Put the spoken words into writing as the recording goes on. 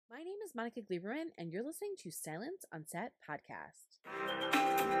My name is Monica Gleberman, and you're listening to Silence on Set podcast.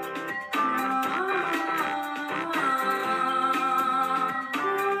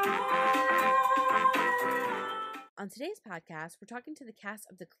 On today's podcast, we're talking to the cast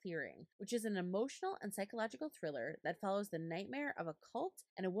of The Clearing, which is an emotional and psychological thriller that follows the nightmare of a cult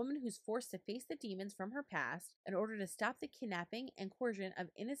and a woman who's forced to face the demons from her past in order to stop the kidnapping and coercion of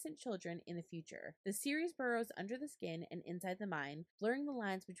innocent children in the future. The series burrows under the skin and inside the mind, blurring the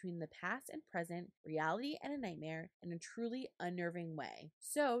lines between the past and present, reality and a nightmare, in a truly unnerving way.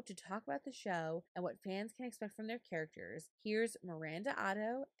 So, to talk about the show and what fans can expect from their characters, here's Miranda,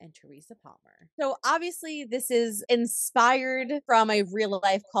 Otto, and Teresa Palmer. So, obviously, this is inspired from a real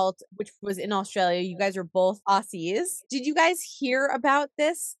life cult, which was in Australia. You guys are both Aussies. Did you guys hear about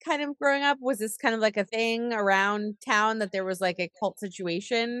this kind of growing up? Was this kind of like a thing around town that there was like a cult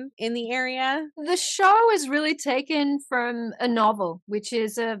situation in the area? The show is really taken from a novel, which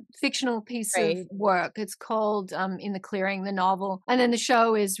is a fictional piece of work. It's called In the Clearing, the novel. And then the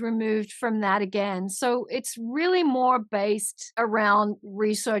show is removed from that again. So it's really more based around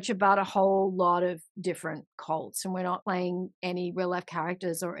research about a whole lot of different cults. And we're not playing any real life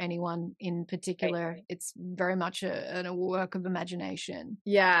characters or anyone in particular. Right. It's very much a work of imagination.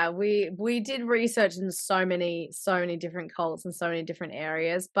 Yeah, we did research in so many different cults and so many different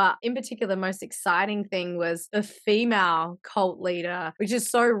areas. But in particular, the most exciting thing was the female cult leader, which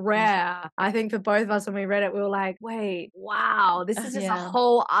is so rare. I think for both of us, when we read it, we were like, wait, wow, this is just a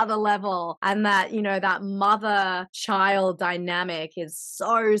whole other level. And that, you know, that mother-child dynamic is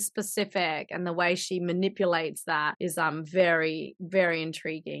so specific, and the way she manipulates that is very, very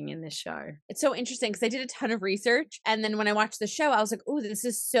intriguing in this show. It's so interesting because I did a ton of research, and then when I watched the show, I was like, oh, this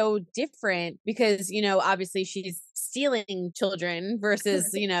is so different because, you know, obviously she's stealing children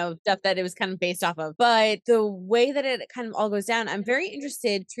versus, you know, stuff that it was kind of based off of. But the way that it kind of all goes down, I'm very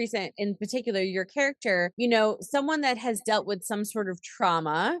interested, Teresa, in particular, your character, you know, someone that has dealt with some sort of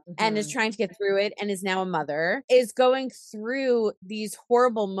trauma and is trying to get through it and is now a mother, is going through these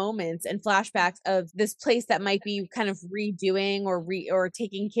horrible moments and flashbacks of this place that might be kind of redoing or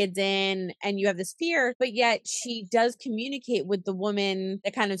taking kids in, and you have this fear, but yet she does communicate with the woman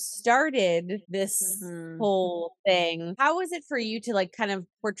that kind of started this whole thing. How was it for you to like kind of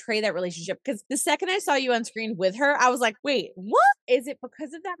portray that relationship? Because the second I saw you on screen with her, I was like, wait, what? Is it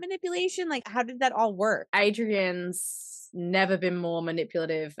because of that manipulation? Like, how did that all work? Adrian's never been more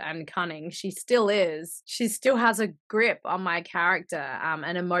manipulative and cunning. She still is. She still has a grip on my character,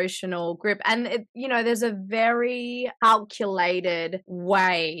 an emotional grip. And, you know, there's a very calculated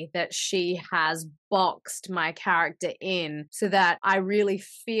way that she has boxed my character in so that I really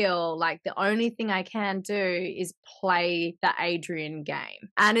feel like the only thing I can do is play the Adrian game.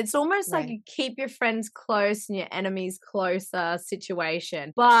 And it's almost like you keep your friends close and your enemies closer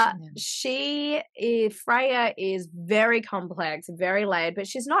situation. But Freya is very complex, very layered, but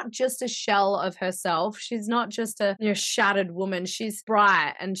she's not just a shell of herself. She's not just a shattered woman. She's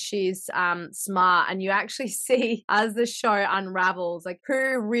bright and she's smart. And you actually see as the show unravels, like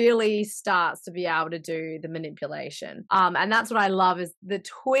who really starts to be able to do the manipulation. And that's what I love is the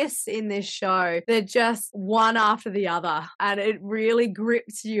twists in this show. They're just one after the other, and it really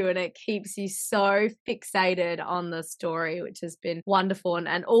grips you and it keeps you so fixated on the story, which has been wonderful.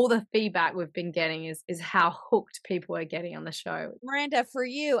 And all the feedback we've been getting is how hooked people are getting on the show. Miranda, for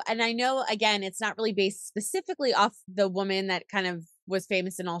you, and I know again it's not really based specifically off the woman that kind of was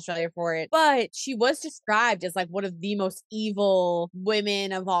famous in Australia for it, but she was described as like one of the most evil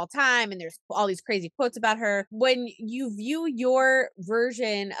women of all time, and there's all these crazy quotes about her. When you view your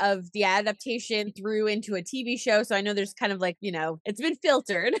version of the adaptation through into a TV show, so I know there's kind of like, you know, it's been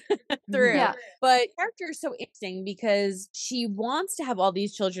filtered through, but character is so interesting because she wants to have all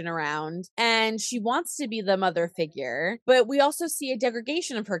these children around and she wants to be the mother figure, but we also see a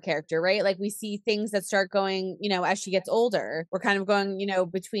degradation of her character, right? Like we see things that start going, you know, as she gets older, we're kind of going, you know,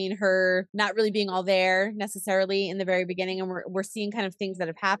 between her not really being all there necessarily in the very beginning, and we're seeing kind of things that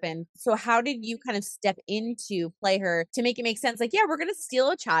have happened. So how did you kind of step into play her to make it make sense? Like, yeah, we're going to steal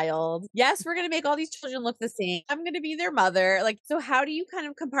a child. Yes, we're going to make all these children look the same. I'm going to be their mother. Like, so how do you kind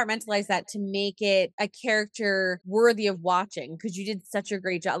of compartmentalize that to make it a character worthy of watching? Because you did such a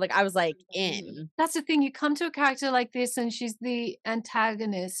great job. Like, I was like in. That's the thing. You come to a character like this and she's the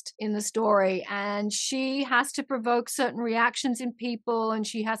antagonist in the story, and she has to provoke certain reactions in people people and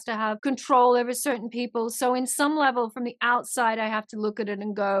she has to have control over certain people. So in some level, from the outside, I have to look at it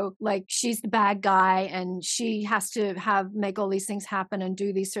and go, like, she's the bad guy and she has to make all these things happen and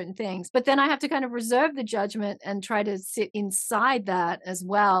do these certain things. But then I have to kind of reserve the judgment and try to sit inside that as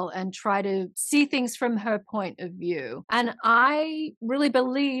well and try to see things from her point of view. And I really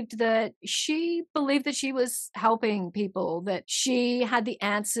believed that she was helping people, that she had the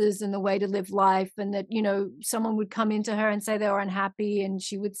answers and the way to live life, and that, someone would come into her and say they were unhappy and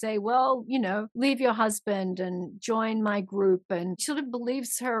she would say, well, leave your husband and join my group. And she sort of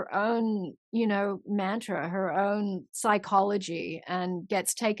believes her own mantra, her own psychology, and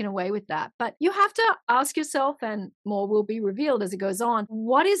gets taken away with that. But you have to ask yourself, and more will be revealed as it goes on,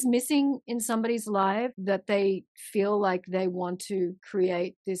 what is missing in somebody's life that they feel like they want to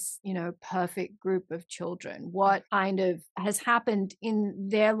create this, perfect group of children? What kind of has happened in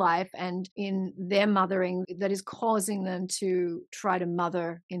their life and in their mothering that is causing them to try to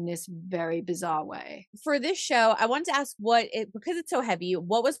mother in this very bizarre way? For this show, I wanted to ask because it's so heavy,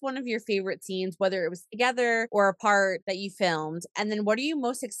 what was one of your favorite scenes, whether it was together or apart, that you filmed? And then what are you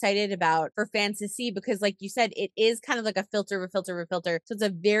most excited about for fans to see? Because like you said, it is kind of like a filter. So it's a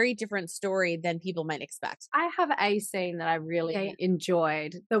very different story than people might expect. I have a scene that I really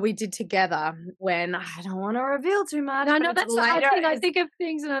enjoyed that we did together when, I don't want to reveal too much. No, that's later. I think of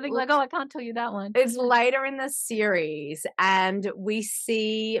things and I think like, oh, I can't tell you that one. It's later in the series, and we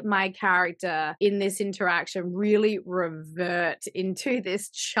see my character in this interaction really revert into this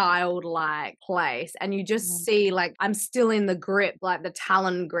childlike place. And you just see, like, I'm still in the grip, like the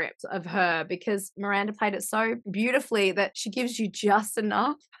talon grip of her, because Miranda played it so beautifully that she gives you just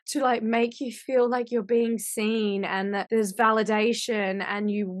enough to like make you feel like you're being seen and that there's validation and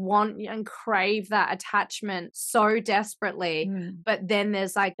you want and crave that attachment so desperately. But then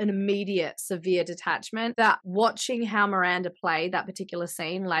there's like an immediate severe detachment. That watching how Miranda played that particular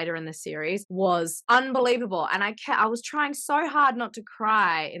scene later in the series was unbelievable. And I was trying so hard not to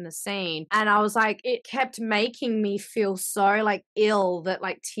cry in the scene. And I was like, it kept making me feel so like ill that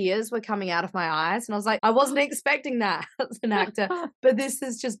like tears were coming out of my eyes. And I was like, I wasn't expecting that as an actor. But this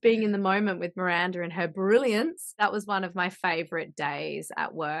is just being in the moment with Miranda and her brilliance. That was one of my favorite days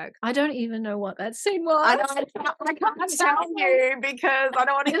at work. I don't even know what that scene was. I can't tell you because I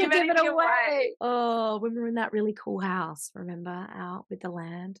don't want to give it away. Oh, when we were in that really cool house, remember, out with the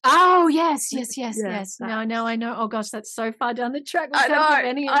land. Oh, yes. No, I know. Oh gosh, that's so far down the track. I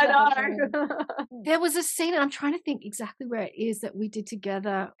know. There was a scene, and I'm trying to think exactly where it is that we did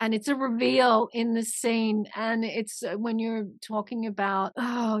together, and it's a reveal in the scene, and it's when you're talking about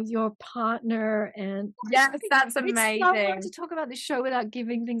your partner, and yes, that's amazing. It's so hard to talk about this show without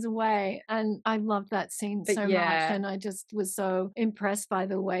giving things away, and I loved that scene so much, and I just was so impressed by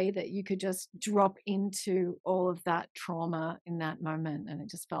the way that you could just drop into all of that trauma in that moment, and it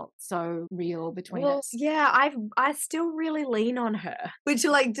just felt so real between us. Yeah, I still really lean on her, which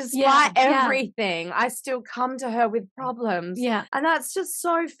like despite everything, I still come to her with problems. Yeah, and that's just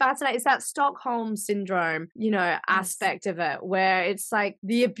so fascinating. It's that Stockholm syndrome, aspect of it, where it's like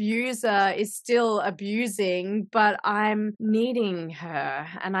the abuser is still abusing, but I'm needing her,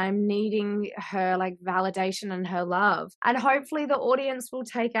 and I'm needing her like validation and her love. And hopefully the audience will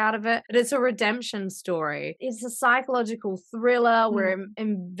take out of it that it's a redemption story. It's a psychological thriller. We're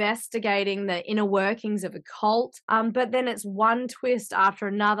investigating the inner workings of a cult. But then it's one twist after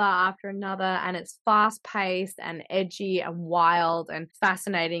another, and it's fast paced and edgy and wild and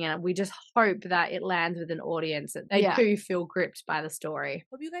fascinating. And we just hope that it lands with an audience that they do feel gripped by the story.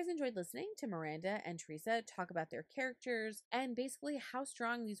 Hope you guys enjoyed listening to Miranda and Teresa talk about their characters and basically how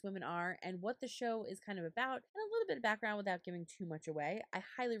strong these women are and what the show is kind of about, and a little bit of background without giving too much away. I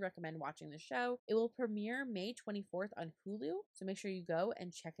highly recommend watching the show. It will premiere May 24th on Hulu, so make sure you go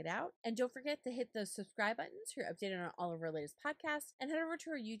and check it out. And don't forget to hit the subscribe button so you're updated on all of our latest podcasts, and head over to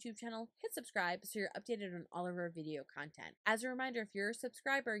our YouTube channel, hit subscribe so you're updated on all of our video content. As a reminder, if you're a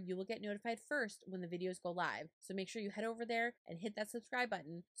subscriber, you will get notified first when the videos go live, so make sure you head over there and hit that subscribe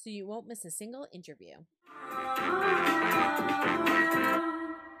button so you won't miss a single interview.